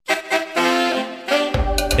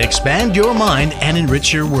Expand your mind and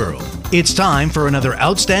enrich your world. It's time for another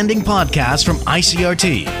outstanding podcast from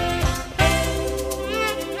ICRT.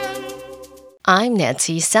 I'm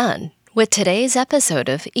Nancy Sun with today's episode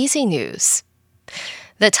of Easy News.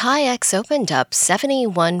 The TAIEX opened up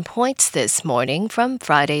 71 points this morning from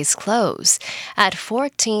Friday's close at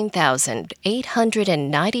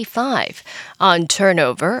 14,895 on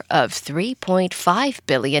turnover of 3.5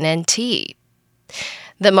 billion NT.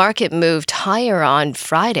 The market moved higher on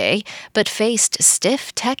Friday, but faced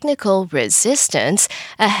stiff technical resistance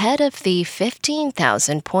ahead of the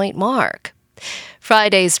 15,000-point mark.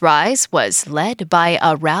 Friday's rise was led by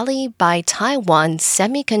a rally by Taiwan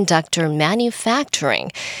semiconductor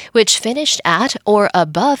manufacturing, which finished at or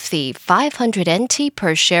above the 500 NT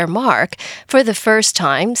per share mark for the first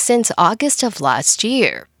time since August of last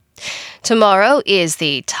year. Tomorrow is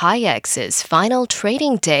the TAIEX's final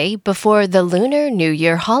trading day before the Lunar New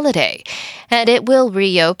Year holiday, and it will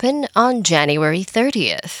reopen on January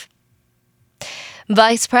 30th.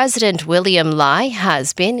 Vice President William Lai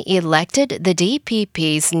has been elected the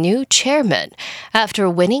DPP's new chairman after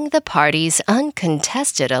winning the party's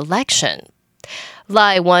uncontested election.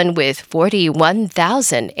 Lai won with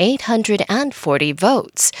 41,840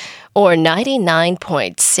 votes, or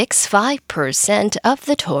 99.65% of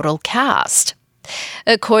the total cast.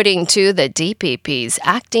 According to the DPP's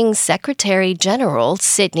acting Secretary General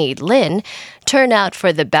Sidney Lin, turnout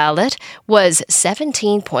for the ballot was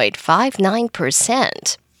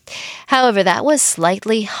 17.59%. However, that was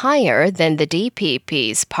slightly higher than the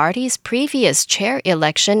DPP's party's previous chair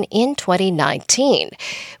election in 2019,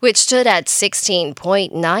 which stood at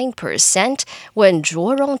 16.9% when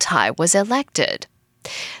Zhuo Rongtai was elected.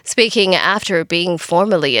 Speaking after being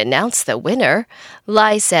formally announced the winner,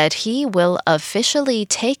 Lai said he will officially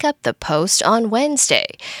take up the post on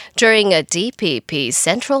Wednesday during a DPP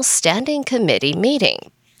Central Standing Committee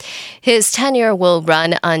meeting. His tenure will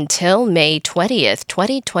run until May 20th,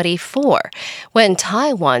 2024, when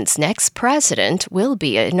Taiwan's next president will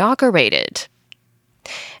be inaugurated.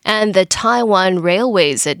 And the Taiwan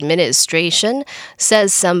Railways Administration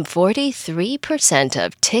says some 43%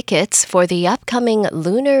 of tickets for the upcoming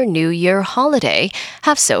Lunar New Year holiday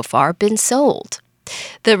have so far been sold.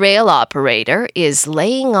 The rail operator is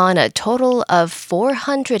laying on a total of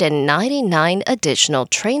 499 additional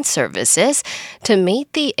train services to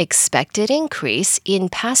meet the expected increase in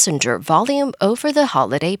passenger volume over the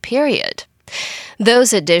holiday period.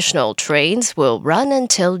 Those additional trains will run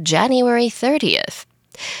until January 30th.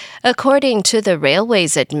 According to the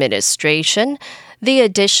Railways Administration, the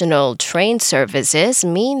additional train services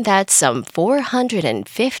mean that some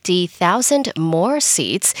 450,000 more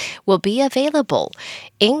seats will be available,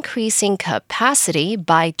 increasing capacity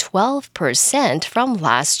by 12% from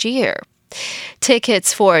last year.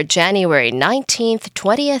 Tickets for January 19th,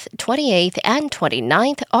 20th, 28th, and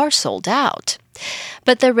 29th are sold out.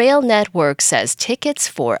 But the rail network says tickets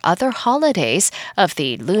for other holidays of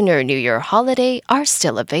the Lunar New Year holiday are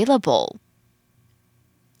still available.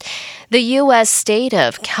 The U.S. state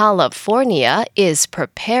of California is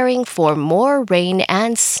preparing for more rain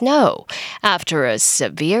and snow after a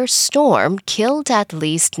severe storm killed at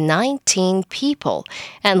least 19 people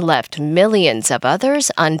and left millions of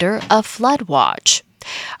others under a flood watch.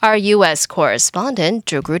 Our U.S. correspondent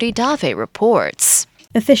Jogruti Dave reports.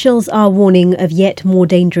 Officials are warning of yet more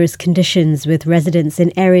dangerous conditions, with residents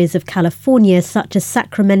in areas of California such as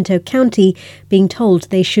Sacramento County being told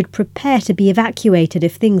they should prepare to be evacuated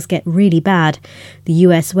if things get really bad. The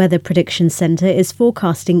U.S. Weather Prediction Center is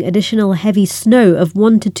forecasting additional heavy snow of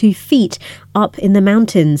 1 to 2 feet up in the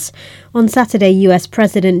mountains. On Saturday, U.S.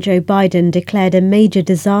 President Joe Biden declared a major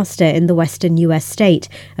disaster in the western U.S. state,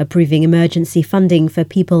 approving emergency funding for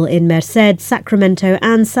people in Merced, Sacramento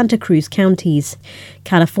and Santa Cruz counties.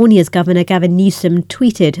 California's Governor Gavin Newsom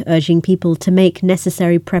tweeted urging people to make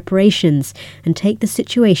necessary preparations and take the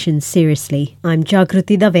situation seriously. I'm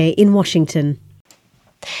Jagruti Dave in Washington.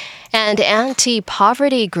 And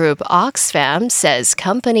anti-poverty group Oxfam says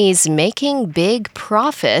companies making big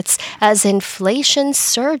profits as inflation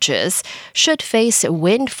surges should face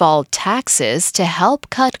windfall taxes to help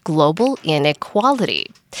cut global inequality.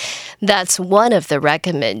 That's one of the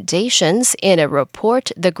recommendations in a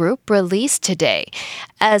report the group released today,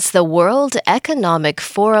 as the World Economic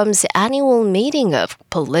Forum's annual meeting of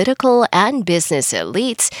political and business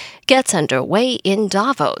elites gets underway in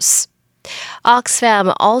Davos.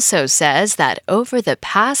 Oxfam also says that over the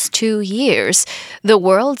past 2 years, the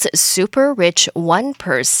world's super-rich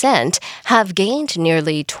 1% have gained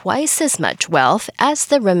nearly twice as much wealth as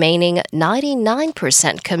the remaining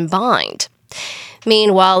 99% combined.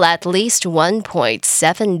 Meanwhile, at least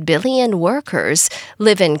 1.7 billion workers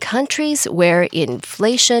live in countries where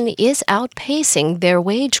inflation is outpacing their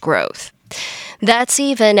wage growth. That's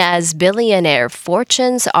even as billionaire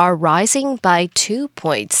fortunes are rising by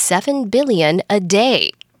 2.7 billion a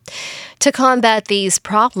day. To combat these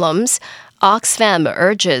problems, Oxfam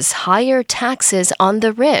urges higher taxes on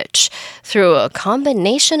the rich through a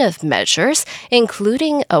combination of measures,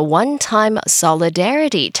 including a one-time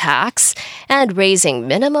solidarity tax and raising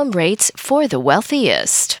minimum rates for the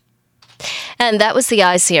wealthiest. And that was the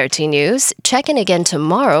ICRT News. Check in again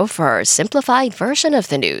tomorrow for our simplified version of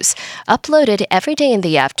the news, uploaded every day in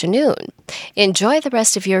the afternoon. Enjoy the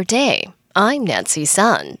rest of your day. I'm Nancy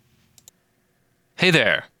Sun. Hey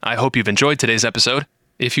there. I hope you've enjoyed today's episode.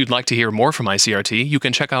 If you'd like to hear more from ICRT, you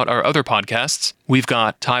can check out our other podcasts. We've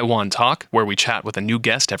got Taiwan Talk, where we chat with a new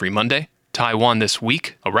guest every Monday, Taiwan This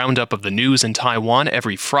Week, a roundup of the news in Taiwan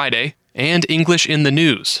every Friday, and English in the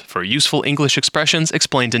News, for useful English expressions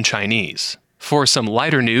explained in Chinese. For some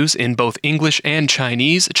lighter news in both English and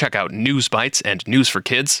Chinese, check out News Bites and News for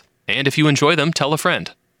Kids. And if you enjoy them, tell a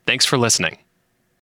friend. Thanks for listening.